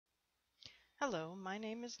Hello, my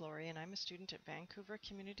name is Lori and I'm a student at Vancouver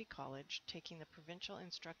Community College taking the Provincial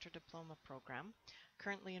Instructor Diploma program,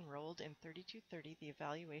 currently enrolled in 3230, the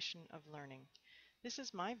Evaluation of Learning. This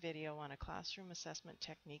is my video on a classroom assessment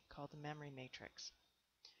technique called the memory matrix.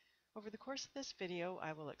 Over the course of this video,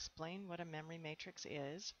 I will explain what a memory matrix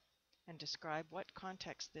is and describe what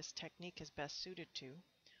context this technique is best suited to.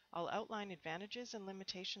 I'll outline advantages and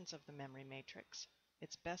limitations of the memory matrix,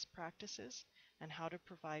 its best practices, and how to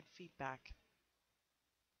provide feedback.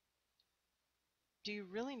 Do you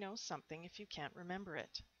really know something if you can't remember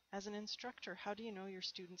it? As an instructor, how do you know your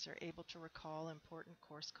students are able to recall important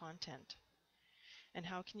course content? And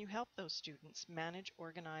how can you help those students manage,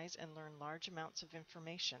 organize, and learn large amounts of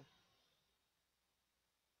information?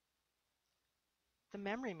 The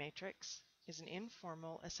memory matrix is an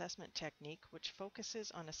informal assessment technique which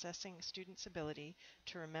focuses on assessing students' ability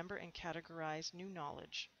to remember and categorize new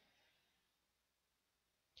knowledge.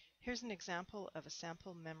 Here's an example of a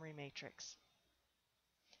sample memory matrix.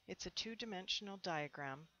 It's a two-dimensional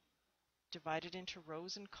diagram divided into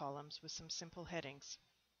rows and columns with some simple headings.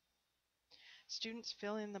 Students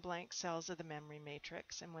fill in the blank cells of the memory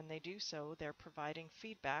matrix, and when they do so, they're providing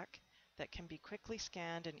feedback that can be quickly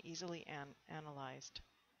scanned and easily analyzed.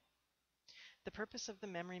 The purpose of the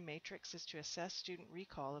memory matrix is to assess student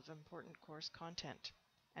recall of important course content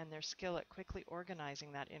and their skill at quickly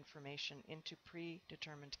organizing that information into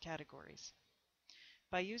predetermined categories.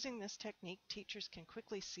 By using this technique, teachers can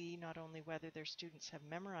quickly see not only whether their students have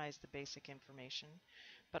memorized the basic information,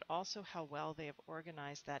 but also how well they have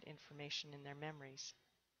organized that information in their memories.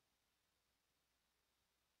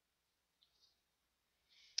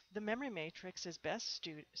 The memory matrix is best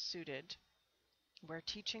suited where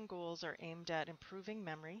teaching goals are aimed at improving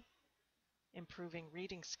memory, improving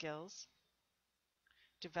reading skills,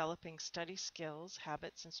 developing study skills,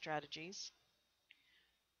 habits, and strategies,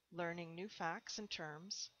 learning new facts and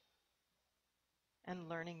terms, and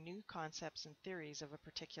learning new concepts and theories of a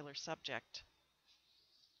particular subject.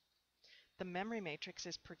 The memory matrix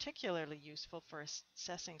is particularly useful for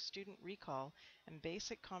assessing student recall and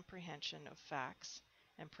basic comprehension of facts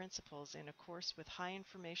and principles in a course with high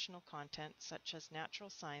informational content such as natural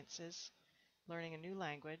sciences, learning a new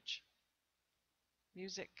language,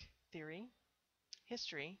 music theory,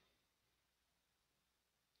 history,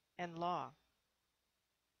 and law.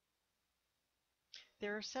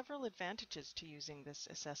 There are several advantages to using this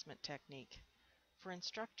assessment technique. For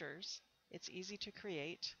instructors, it's easy to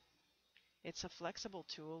create. It's a flexible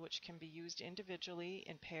tool which can be used individually,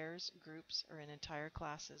 in pairs, groups, or in entire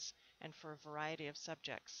classes, and for a variety of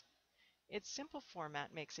subjects. Its simple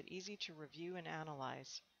format makes it easy to review and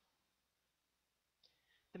analyze.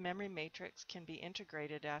 The memory matrix can be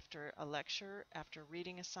integrated after a lecture, after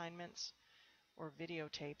reading assignments, or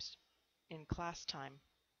videotapes in class time.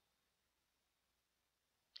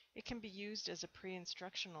 It can be used as a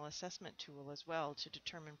pre-instructional assessment tool as well to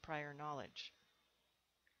determine prior knowledge.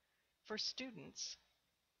 For students,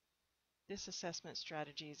 this assessment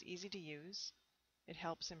strategy is easy to use. It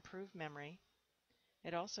helps improve memory.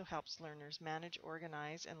 It also helps learners manage,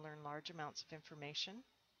 organize, and learn large amounts of information.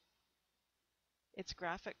 Its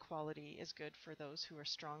graphic quality is good for those who are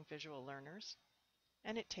strong visual learners,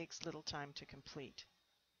 and it takes little time to complete.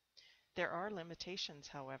 There are limitations,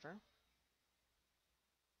 however.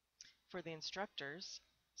 For the instructors,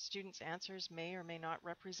 students' answers may or may not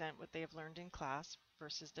represent what they have learned in class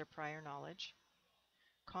versus their prior knowledge.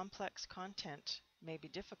 Complex content may be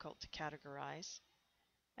difficult to categorize,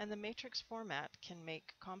 and the matrix format can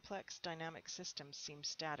make complex dynamic systems seem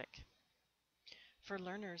static. For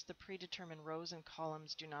learners, the predetermined rows and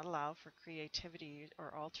columns do not allow for creativity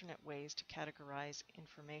or alternate ways to categorize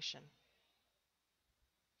information.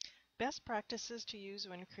 Best practices to use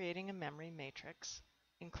when creating a memory matrix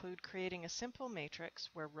include creating a simple matrix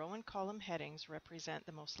where row and column headings represent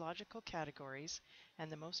the most logical categories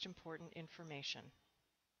and the most important information.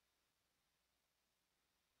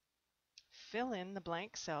 Fill in the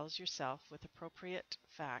blank cells yourself with appropriate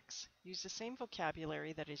facts. Use the same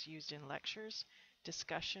vocabulary that is used in lectures,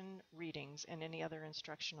 discussion, readings, and any other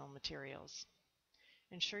instructional materials.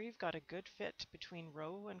 Ensure you've got a good fit between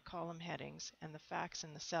row and column headings and the facts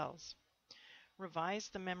in the cells. Revise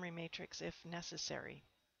the memory matrix if necessary.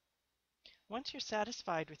 Once you're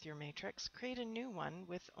satisfied with your matrix, create a new one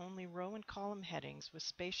with only row and column headings with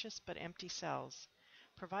spacious but empty cells.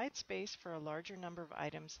 Provide space for a larger number of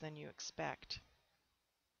items than you expect.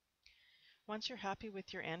 Once you're happy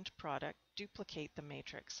with your end product, duplicate the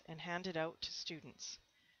matrix and hand it out to students.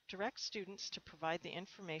 Direct students to provide the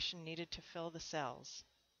information needed to fill the cells.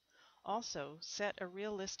 Also, set a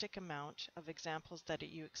realistic amount of examples that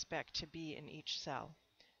you expect to be in each cell.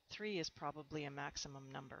 3 is probably a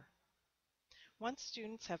maximum number. Once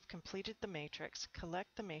students have completed the matrix,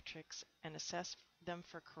 collect the matrix and assess them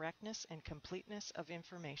for correctness and completeness of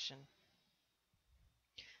information.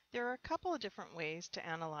 There are a couple of different ways to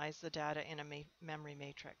analyze the data in a memory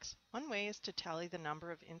matrix. One way is to tally the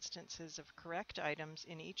number of instances of correct items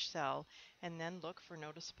in each cell and then look for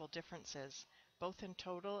noticeable differences, both in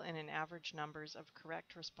total and in average numbers of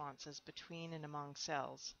correct responses between and among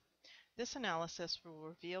cells. This analysis will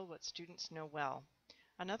reveal what students know well.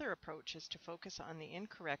 Another approach is to focus on the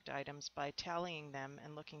incorrect items by tallying them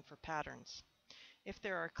and looking for patterns. If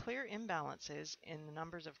there are clear imbalances in the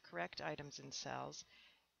numbers of correct items in cells,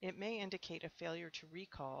 it may indicate a failure to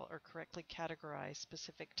recall or correctly categorize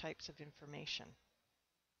specific types of information.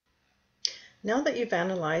 Now that you've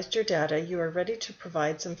analyzed your data, you are ready to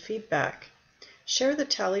provide some feedback. Share the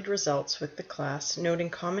tallied results with the class, noting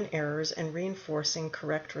common errors and reinforcing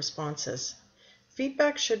correct responses.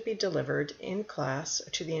 Feedback should be delivered in class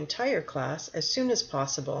to the entire class as soon as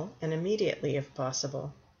possible and immediately if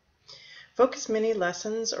possible. Focus mini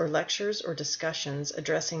lessons or lectures or discussions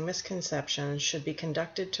addressing misconceptions should be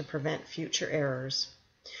conducted to prevent future errors.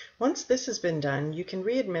 Once this has been done, you can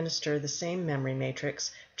re-administer the same memory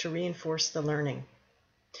matrix to reinforce the learning.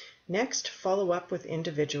 Next, follow up with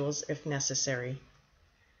individuals if necessary.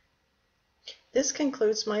 This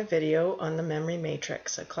concludes my video on the memory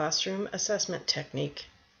matrix, a classroom assessment technique.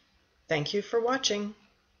 Thank you for watching.